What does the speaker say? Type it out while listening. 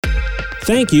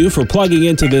Thank you for plugging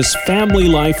into this Family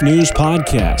Life News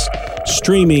podcast,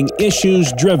 streaming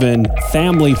issues-driven,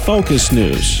 family-focused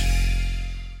news.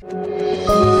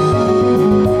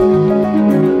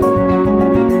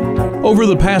 Over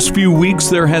the past few weeks,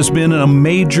 there has been a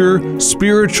major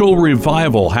spiritual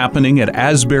revival happening at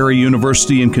Asbury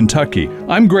University in Kentucky.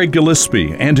 I'm Greg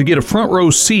Gillespie, and to get a front row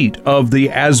seat of the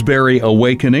Asbury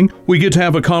Awakening, we get to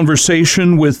have a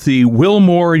conversation with the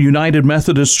Wilmore United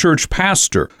Methodist Church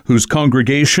pastor, whose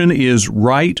congregation is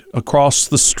right across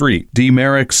the street. Dee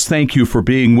Merricks, thank you for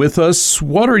being with us.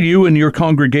 What are you and your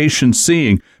congregation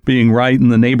seeing being right in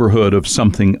the neighborhood of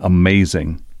something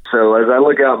amazing? So as I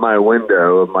look out my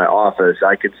window of my office,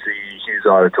 I could see Hughes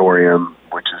Auditorium,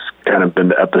 which has kind of been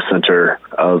the epicenter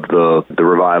of the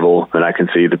revival. And I can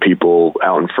see the people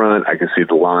out in front. I can see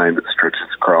the line that stretches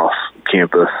across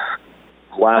campus.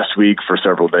 Last week, for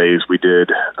several days, we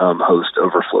did host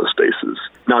overflow spaces,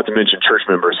 not to mention church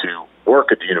members who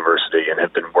work at the university and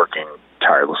have been working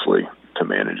tirelessly to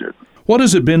manage it. What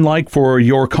has it been like for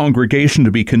your congregation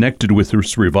to be connected with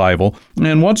this revival,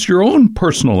 and what's your own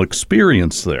personal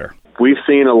experience there? We've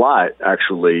seen a lot,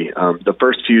 actually. The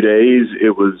first few days,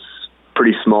 it was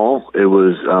pretty small. It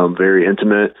was very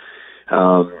intimate.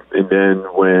 And then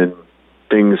when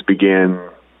things began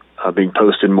being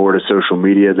posted more to social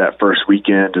media, that first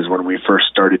weekend is when we first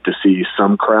started to see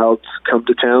some crowds come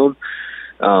to town.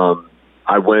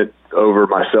 I went over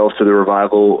myself to the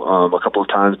revival a couple of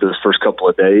times those first couple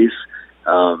of days,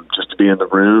 just to be in the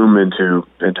room and to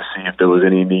see if there was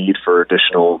any need for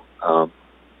additional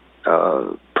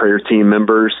prayer team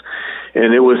members.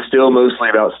 And it was still mostly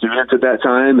about students at that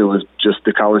time. It was just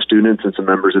the college students and some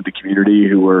members of the community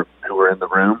who were in the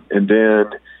room. And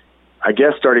then I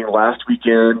guess starting last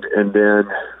weekend and then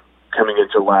coming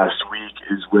into last week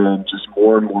is when just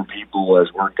more and more people,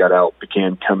 as word got out,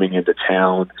 began coming into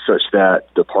town, such that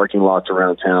the parking lots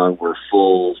around town were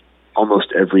full almost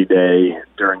every day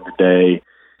during the day.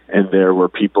 And there were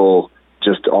people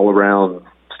just all around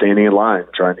standing in line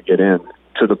trying to get in,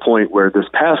 to the point where this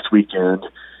past weekend,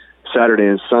 Saturday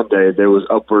and Sunday, there was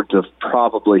upwards of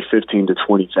probably 15 to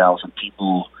 20,000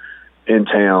 people in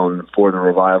town for the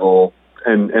revival.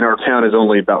 And our town is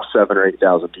only about 7,000 or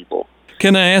 8,000 people.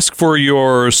 Can I ask for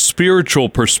your spiritual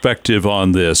perspective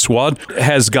on this? What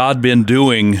has God been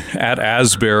doing at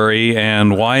Asbury,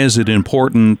 and why is it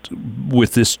important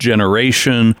with this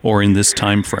generation or in this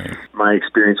time frame? My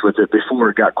experience with it before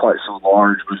it got quite so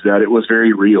large was that it was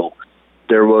very real.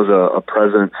 There was a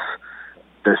presence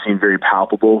that seemed very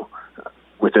palpable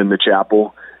within the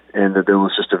chapel, and that there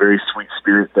was just a very sweet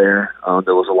spirit there.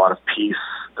 There was a lot of peace.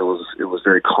 It was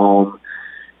very calm.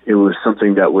 It was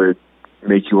something that would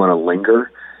make you want to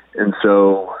linger. And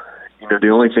so, the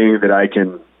only thing that I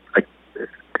can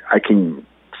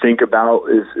think about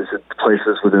is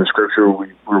places within Scripture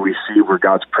where we see where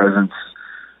God's presence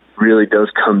really does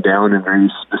come down in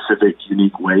very specific,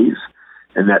 unique ways.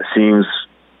 And that seems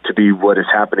to be what is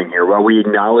happening here. While we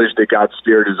acknowledge that God's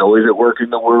Spirit is always at work in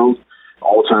the world,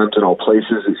 all times and all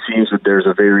places, it seems that there's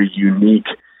a very unique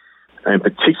and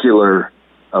particular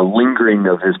lingering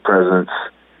of His presence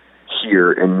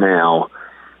here and now.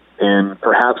 And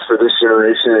perhaps for this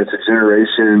generation, it's a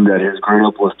generation that has grown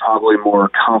up with probably more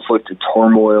conflict and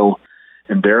turmoil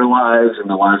in their lives and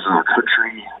the lives of our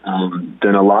country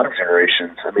than a lot of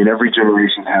generations. I mean, every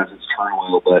generation has its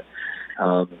turmoil, but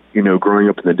growing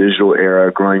up in the digital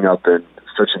era, growing up in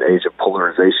such an age of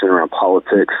polarization around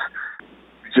politics,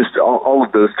 just all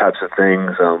of those types of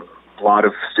things, a lot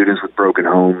of students with broken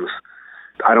homes.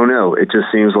 I don't know. It just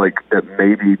seems like that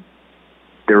maybe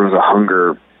there was a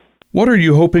hunger. What are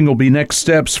you hoping will be next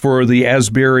steps for the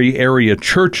Asbury area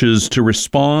churches to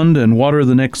respond, and what are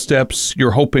the next steps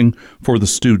you're hoping for the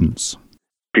students?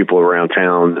 People around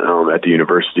town, at the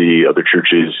university, other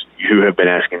churches who have been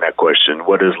asking that question,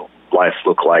 what does life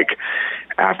look like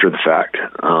after the fact?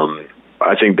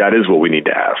 I think that is what we need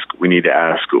to ask. We need to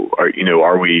ask,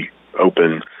 are we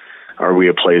open? Are we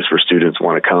a place where students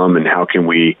want to come, and how can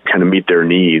we kind of meet their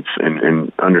needs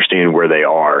and understand where they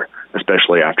are,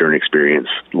 especially after an experience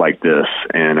like this?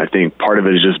 And I think part of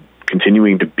it is just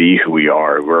continuing to be who we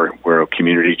are. We're a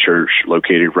community church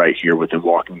located right here within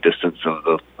walking distance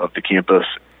of the campus.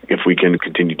 If we can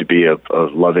continue to be a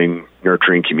loving,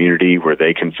 nurturing community where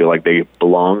they can feel like they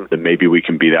belong, then maybe we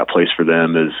can be that place for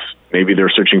them as maybe they're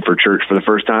searching for church for the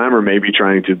first time, or maybe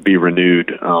trying to be renewed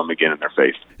again in their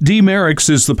faith. Dee Merricks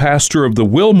is the pastor of the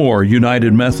Wilmore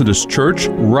United Methodist Church,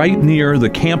 right near the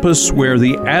campus where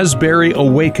the Asbury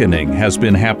Awakening has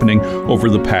been happening over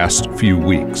the past few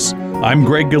weeks. I'm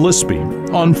Greg Gillespie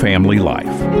on Family Life.